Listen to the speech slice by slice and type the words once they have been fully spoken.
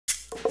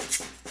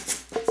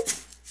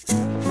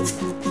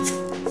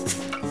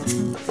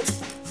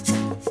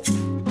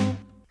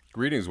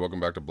Greetings, welcome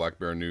back to Black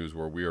Bear News,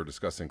 where we are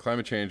discussing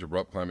climate change,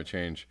 abrupt climate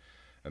change,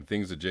 and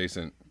things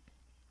adjacent.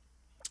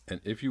 And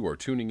if you are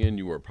tuning in,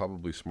 you are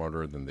probably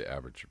smarter than the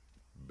average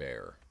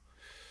bear.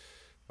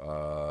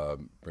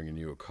 Bringing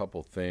you a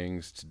couple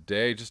things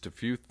today, just a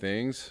few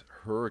things.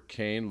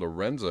 Hurricane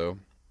Lorenzo.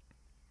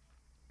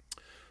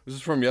 This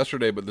is from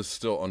yesterday, but this is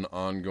still an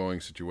ongoing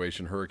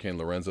situation. Hurricane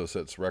Lorenzo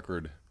sets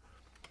record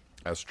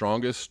as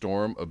strongest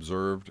storm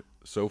observed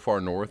so far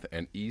north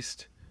and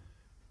east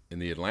in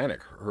the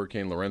Atlantic.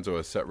 Hurricane Lorenzo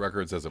has set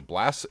records as it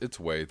blasts its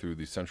way through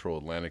the central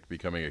Atlantic,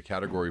 becoming a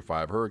Category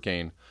 5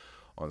 hurricane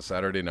on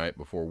Saturday night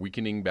before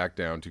weakening back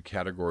down to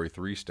Category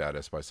 3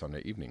 status by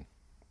Sunday evening.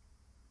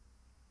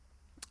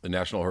 The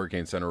National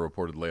Hurricane Center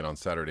reported late on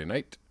Saturday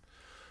night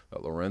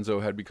that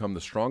Lorenzo had become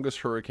the strongest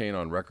hurricane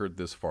on record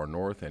this far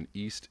north and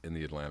east in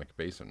the Atlantic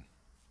Basin.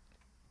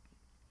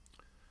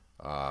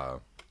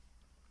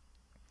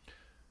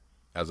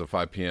 As of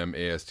 5 p.m.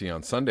 AST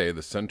on Sunday,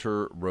 the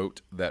center wrote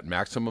that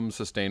maximum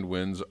sustained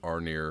winds are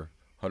near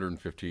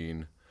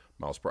 115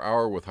 miles per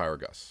hour with higher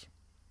gusts.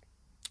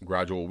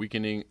 Gradual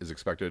weakening is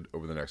expected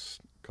over the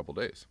next couple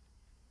days.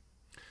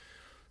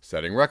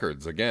 Setting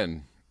records.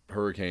 Again,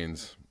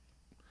 hurricanes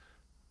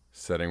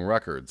setting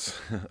records.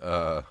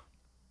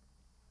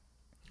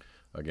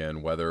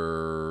 Again,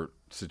 weather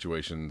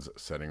situations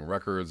setting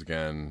records.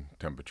 Again,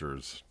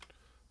 temperatures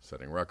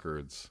setting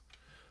records.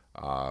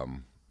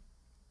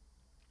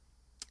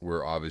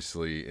 We're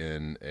obviously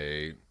in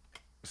a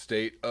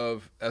state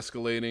of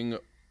escalating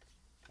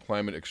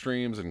climate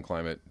extremes and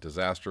climate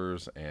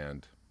disasters,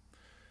 and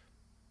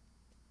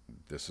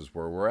this is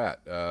where we're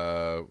at.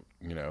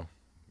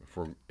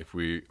 If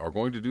we are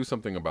going to do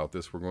something about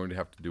this, we're going to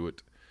have to do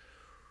it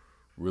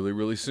really,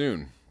 really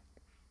soon.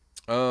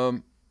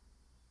 That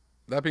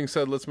being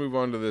said, let's move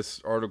on to this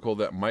article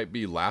that might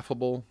be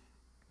laughable.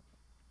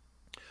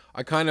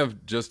 I kind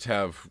of just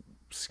have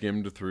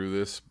skimmed through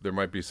this. There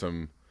might be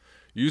some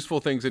useful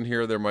things in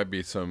here. There might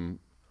be some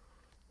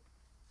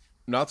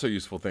not so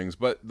useful things,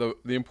 but the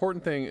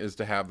important thing is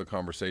to have the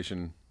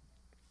conversation,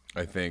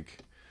 I think.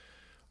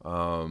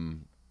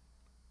 And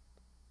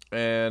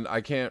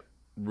I can't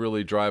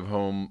really drive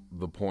home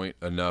the point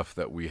enough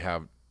that we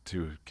have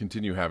to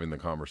continue having the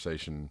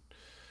conversation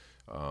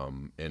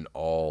in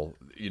all,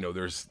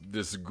 there's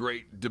this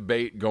great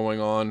debate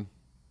going on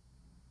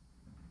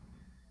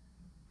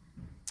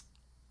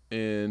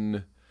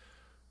in,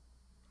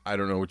 I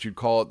don't know what you'd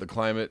call it, the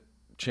climate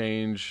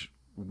change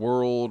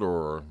world,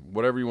 or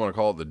whatever you want to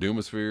call it, the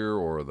doomosphere,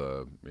 or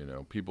the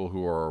people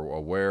who are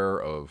aware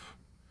of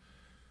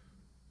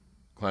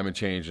climate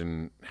change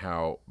and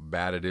how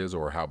bad it is,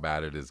 or how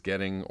bad it is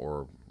getting,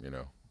 or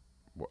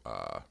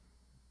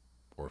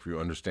or if you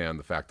understand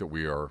the fact that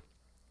we are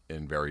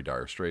in very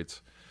dire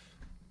straits.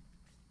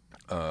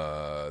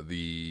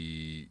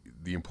 The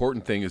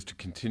important thing is to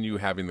continue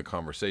having the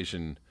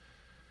conversation.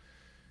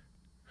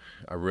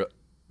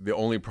 The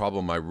only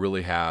problem I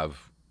really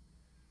have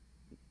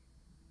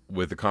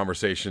with the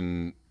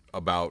conversation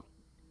about,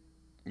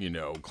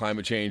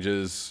 climate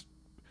changes,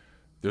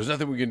 there's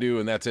nothing we can do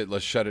and that's it,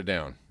 let's shut it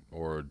down,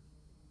 or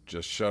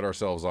just shut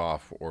ourselves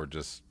off, or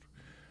just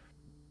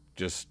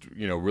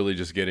really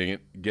just get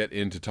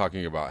into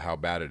talking about how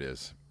bad it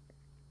is.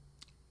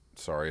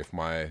 Sorry if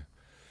my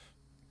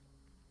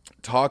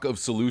talk of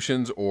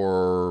solutions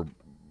or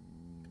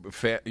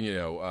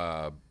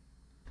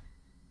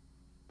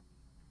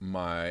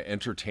my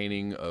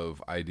entertaining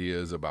of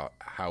ideas about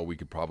how we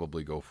could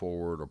probably go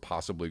forward or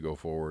possibly go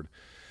forward,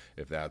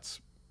 if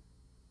that's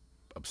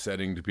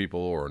upsetting to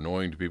people or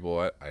annoying to people,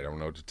 I don't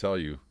know what to tell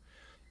you.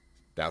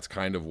 That's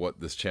kind of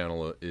what this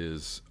channel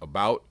is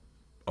about,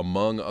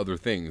 among other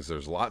things.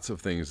 There's lots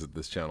of things that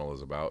this channel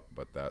is about,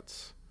 but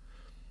that's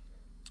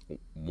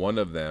one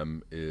of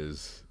them.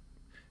 Is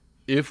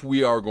if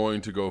we are going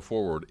to go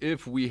forward,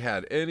 if we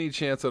had any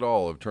chance at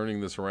all of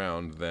turning this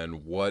around,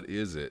 then what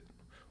is it?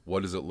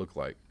 What does it look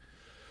like?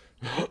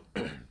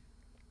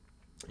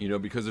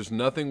 Because there's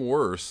nothing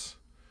worse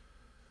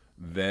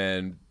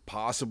than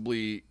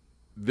possibly,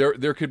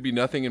 there could be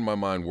nothing in my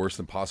mind worse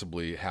than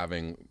possibly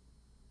having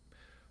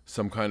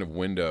some kind of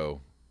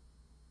window,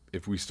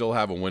 if we still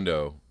have a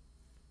window,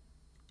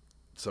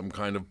 some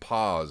kind of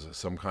pause,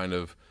 some kind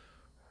of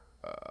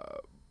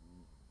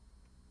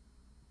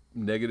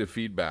negative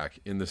feedback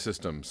in the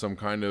system, some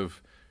kind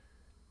of,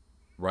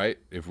 right?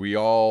 If we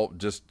all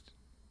just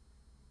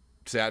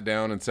sat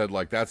down and said,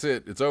 like, that's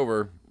it, it's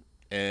over,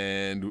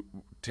 and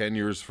 10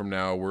 years from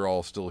now we're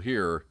all still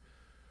here,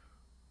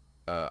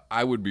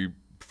 I would be,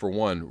 for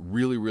one,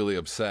 really, really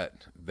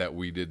upset that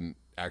we didn't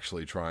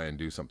actually try and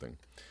do something,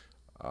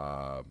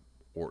 or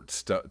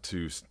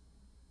to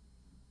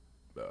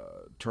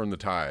turn the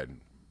tide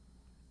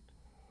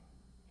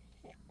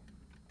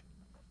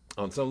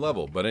on some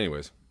level. But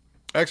anyways,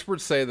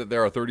 experts say that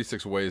there are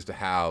 36 ways to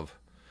halve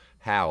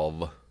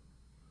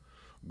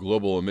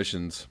global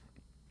emissions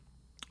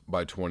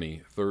by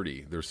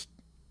 2030.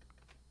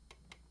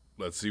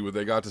 let's see what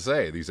they got to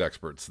say, these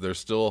experts. There's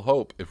still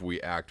hope if we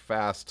act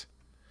fast.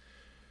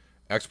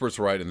 Experts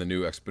write in the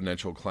new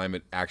Exponential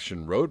Climate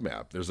Action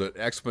Roadmap. There's an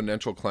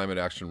Exponential Climate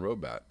Action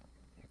Roadmap.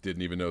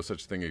 Didn't even know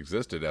such a thing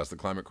existed. As the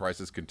climate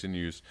crisis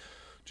continues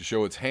to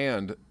show its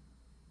hand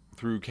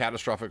through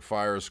catastrophic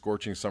fires,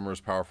 scorching summers,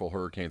 powerful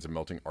hurricanes, and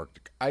melting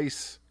Arctic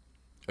ice,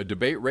 a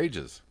debate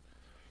rages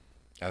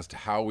as to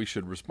how we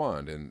should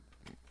respond. And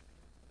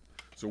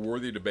it's a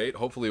worthy debate.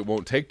 Hopefully it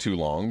won't take too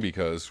long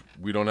because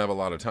we don't have a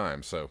lot of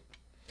time. So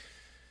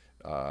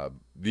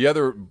the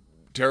other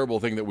terrible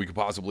thing that we could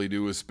possibly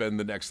do is spend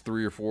the next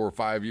 3 or 4 or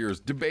 5 years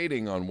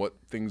debating on what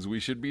things we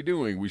should be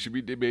doing. We should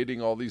be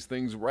debating all these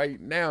things right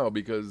now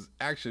because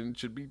action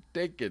should be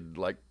taken,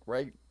 like,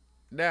 right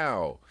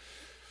now.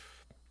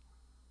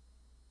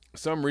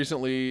 Some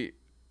recently,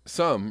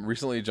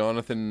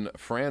 Jonathan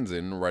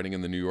Franzen, writing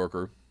in the New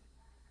Yorker,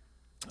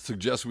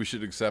 suggests we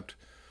should accept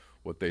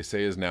what they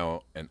say is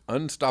now an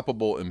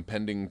unstoppable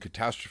impending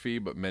catastrophe,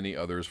 but many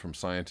others, from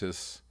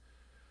scientists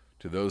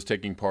to those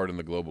taking part in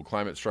the global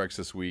climate strikes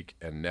this week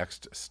and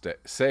next,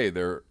 say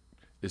there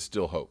is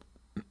still hope.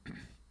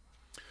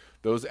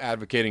 Those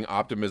advocating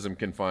optimism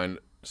can find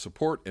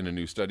support in a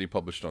new study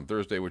published on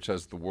Thursday, which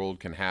says the world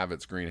can halve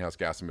its greenhouse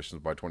gas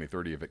emissions by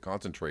 2030 if it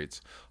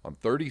concentrates on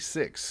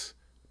 36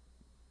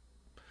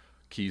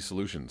 key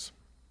solutions.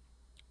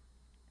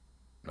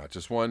 Not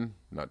just one,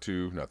 not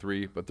two, not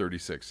three, but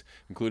 36,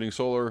 including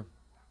solar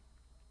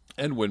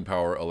and wind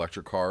power,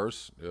 electric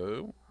cars,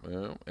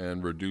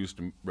 and reduced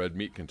red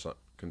meat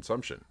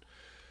consumption.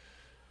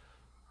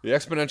 The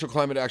Exponential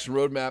Climate Action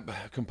Roadmap,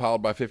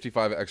 compiled by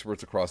 55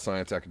 experts across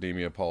science,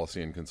 academia,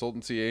 policy, and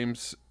consultancy,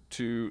 aims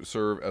to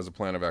serve as a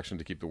plan of action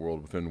to keep the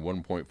world within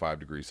 1.5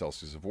 degrees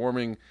Celsius of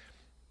warming.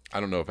 I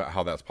don't know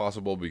how that's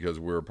possible because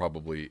we're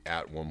probably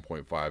at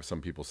 1.5.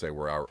 Some people say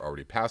we're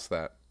already past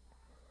that.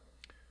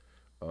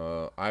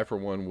 I, for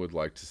one, would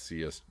like to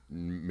see us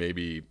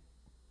maybe,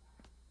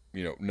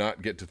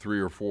 not get to 3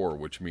 or 4,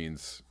 which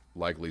means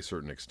likely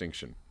certain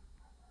extinction.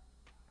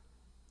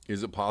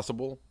 Is it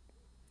possible?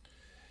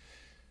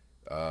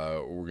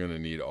 We're going to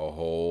need a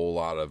whole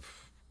lot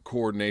of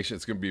coordination.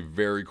 It's going to be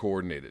very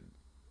coordinated.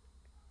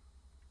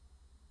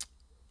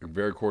 A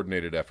very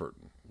coordinated effort,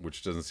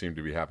 which doesn't seem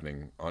to be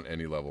happening on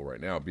any level right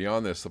now.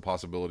 Beyond this, the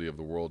possibility of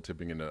the world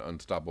tipping into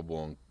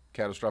unstoppable and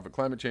catastrophic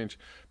climate change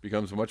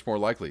becomes much more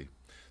likely.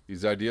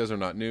 These ideas are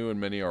not new, and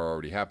many are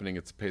already happening.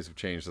 It's the pace of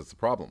change that's the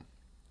problem.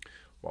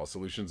 While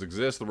solutions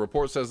exist, the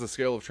report says the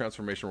scale of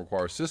transformation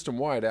requires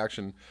system-wide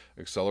action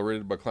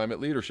accelerated by climate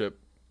leadership,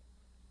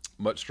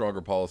 much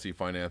stronger policy,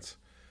 finance,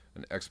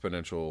 and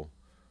exponential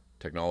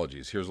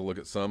technologies. Here's a look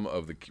at some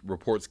of the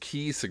report's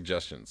key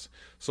suggestions.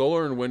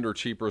 Solar and wind are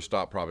cheaper.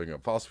 Stop propping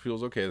up fossil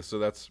fuels. Okay, so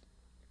that's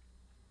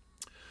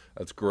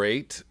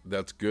great.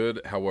 That's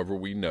good. However,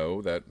 we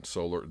know that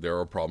there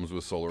are problems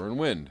with solar and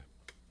wind.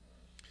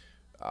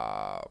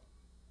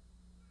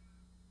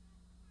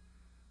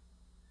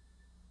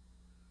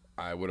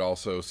 I would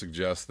also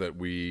suggest that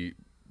we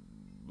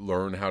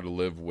learn how to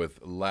live with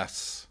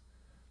less,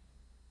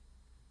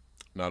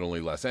 not only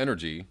less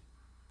energy,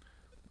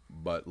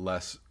 but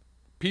less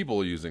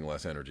people using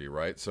less energy,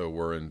 right? So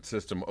we're in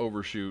system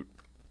overshoot.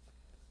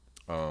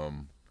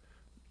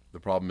 The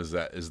problem is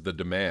the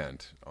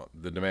demand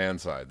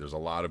side. There's a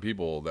lot of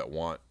people that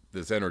want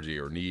this energy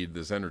or need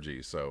this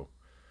energy. So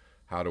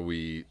how do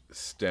we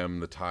stem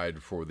the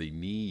tide for the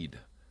need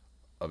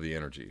of the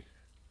energy?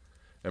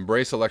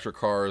 Embrace electric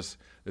cars.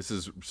 This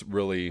is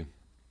really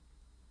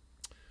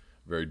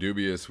very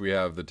dubious. We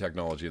have the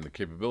technology and the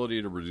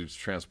capability to reduce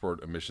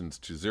transport emissions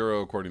to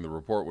zero, according to the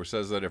report, which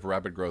says that if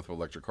rapid growth of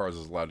electric cars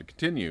is allowed to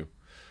continue,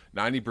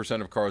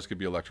 90% of cars could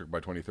be electric by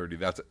 2030.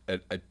 That's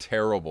a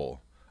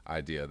terrible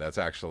idea. That's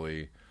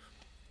actually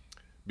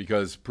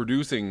because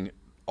producing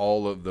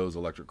all of those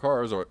electric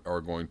cars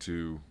are going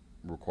to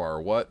require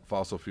what?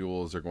 Fossil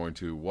fuels are going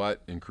to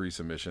what? Increase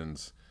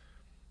emissions.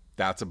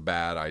 That's a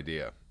bad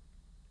idea.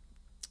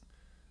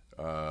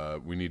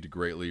 We need to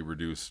greatly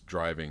reduce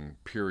driving,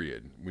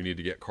 period. We need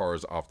to get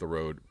cars off the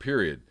road,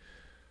 period.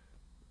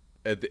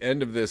 At the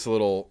end of this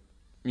little,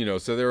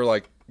 so they're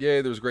like,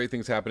 yay, there's great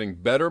things happening.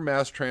 Better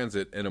mass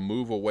transit and a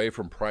move away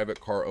from private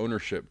car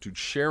ownership to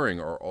sharing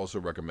are also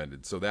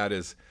recommended. So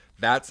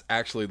that's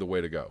actually the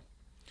way to go.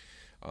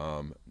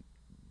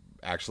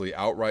 Actually,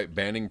 outright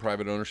banning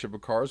private ownership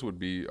of cars would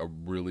be a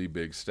really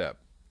big step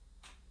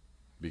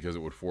because it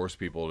would force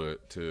people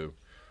to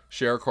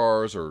share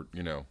cars, or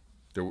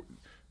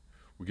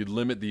we could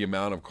limit the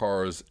amount of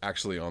cars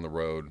actually on the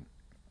road.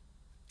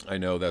 I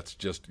know that's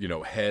just,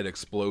 head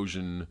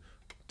explosion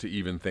to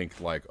even think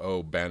like,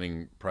 oh,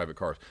 banning private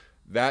cars.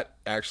 That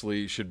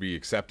actually should be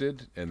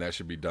accepted, and that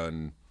should be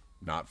done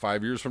not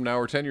 5 years from now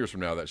or 10 years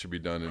from now. That should be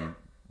done in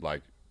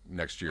like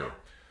next year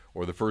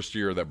or the first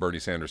year that Bernie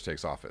Sanders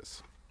takes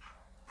office.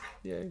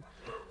 Yay.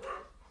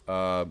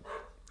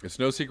 It's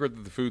no secret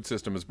that the food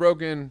system is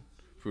broken.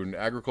 Food and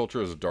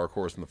agriculture is a dark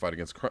horse in the fight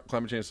against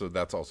climate change, so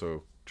that's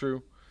also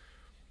true.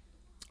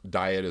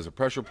 Diet is a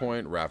pressure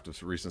point, raft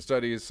of recent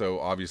studies.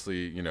 So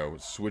obviously,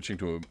 switching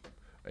to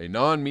A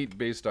non-meat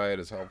based diet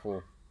is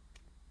helpful.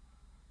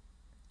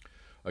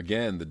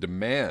 Again, the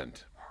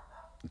demand.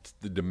 It's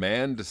the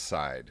demand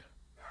side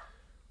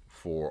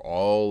for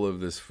all of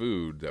this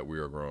food that we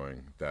are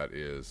growing that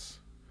is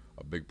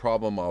a big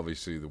problem.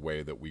 Obviously, the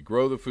way that we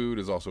grow the food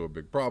is also a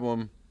big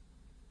problem.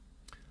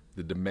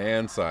 The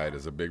demand side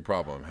is a big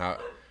problem.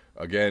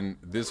 Again,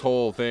 this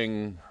whole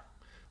thing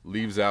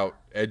leaves out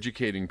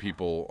educating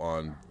people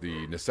on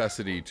the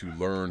necessity to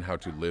learn how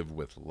to live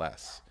with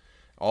less.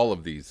 All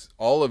of these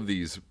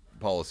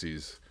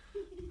policies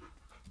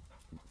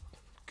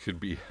could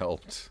be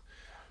helped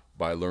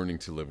by learning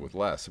to live with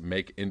less.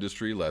 Make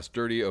industry less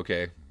dirty.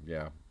 Okay,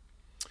 yeah.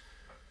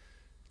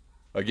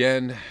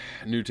 Again,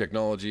 new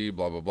technology,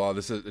 blah, blah, blah.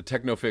 This is a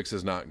techno fix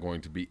is not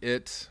going to be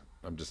it.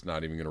 I'm just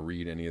not even going to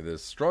read any of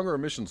this. Stronger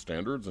emission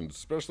standards, and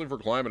especially for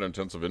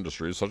climate-intensive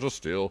industries such as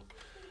steel.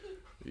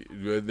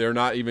 They're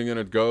not even going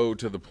to go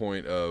to the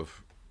point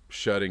of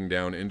shutting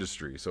down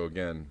industry. So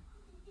again,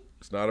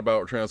 it's not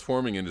about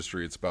transforming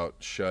industry. It's about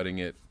shutting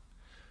it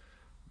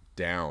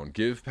down.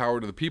 Give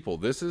power to the people.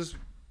 This is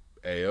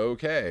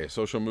A-OK.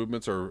 Social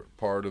movements are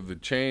part of the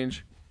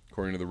change,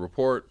 according to the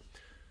report.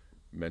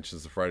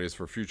 Mentions the Fridays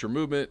for Future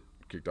movement,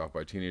 kicked off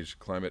by teenage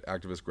climate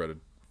activist Greta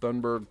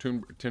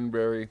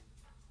Thunberg.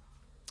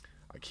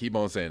 I keep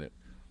on saying it.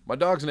 My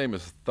dog's name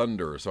is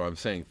Thunder, so I'm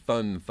saying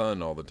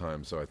thun all the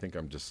time. So I think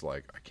I'm just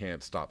like, I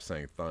can't stop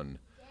saying thun.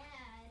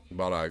 Dad.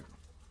 But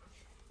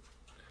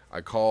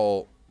I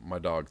call my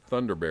dog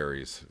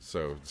Thunderberries,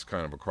 so it's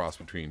kind of a cross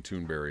between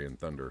Toonberry and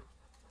Thunder.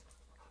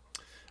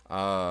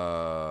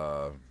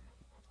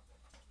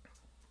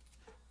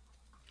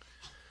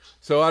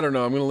 So I don't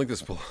know. I'm going to link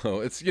this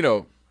below. It's,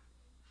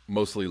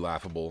 mostly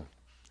laughable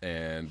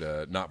and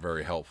not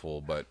very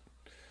helpful. But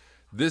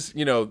this,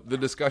 the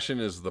discussion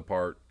is the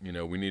part,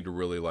 we need to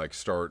really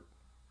start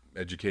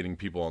educating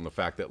people on the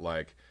fact that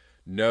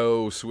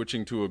no,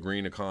 switching to a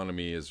green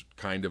economy is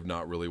kind of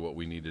not really what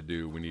we need to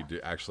do. We need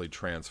to actually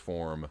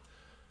transform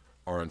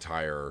our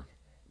entire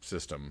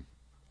system.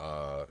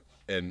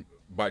 And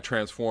by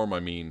transform, I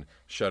mean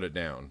shut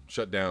down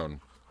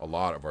a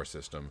lot of our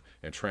system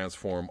and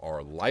transform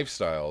our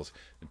lifestyles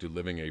into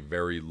living a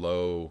very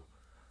low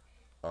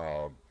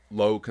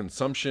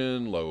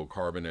consumption, low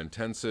carbon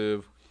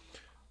intensive,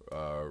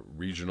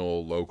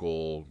 regional,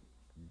 local,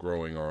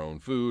 growing our own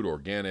food,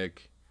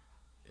 organic,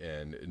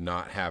 and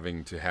not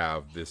having to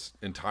have this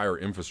entire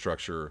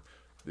infrastructure.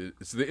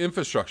 It's the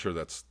infrastructure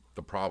that's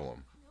the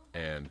problem.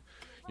 And,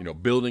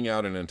 building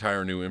out an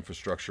entire new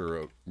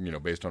infrastructure,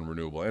 based on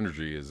renewable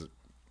energy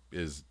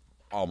is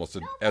almost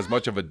as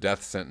much of a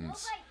death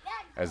sentence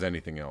as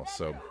anything else.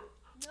 So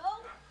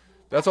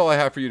that's all I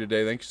have for you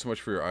today. Thank you so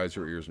much for your eyes,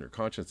 your ears, and your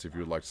conscience. If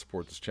you would like to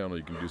support this channel,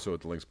 you can do so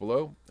at the links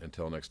below.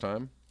 Until next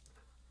time,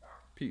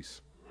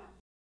 peace.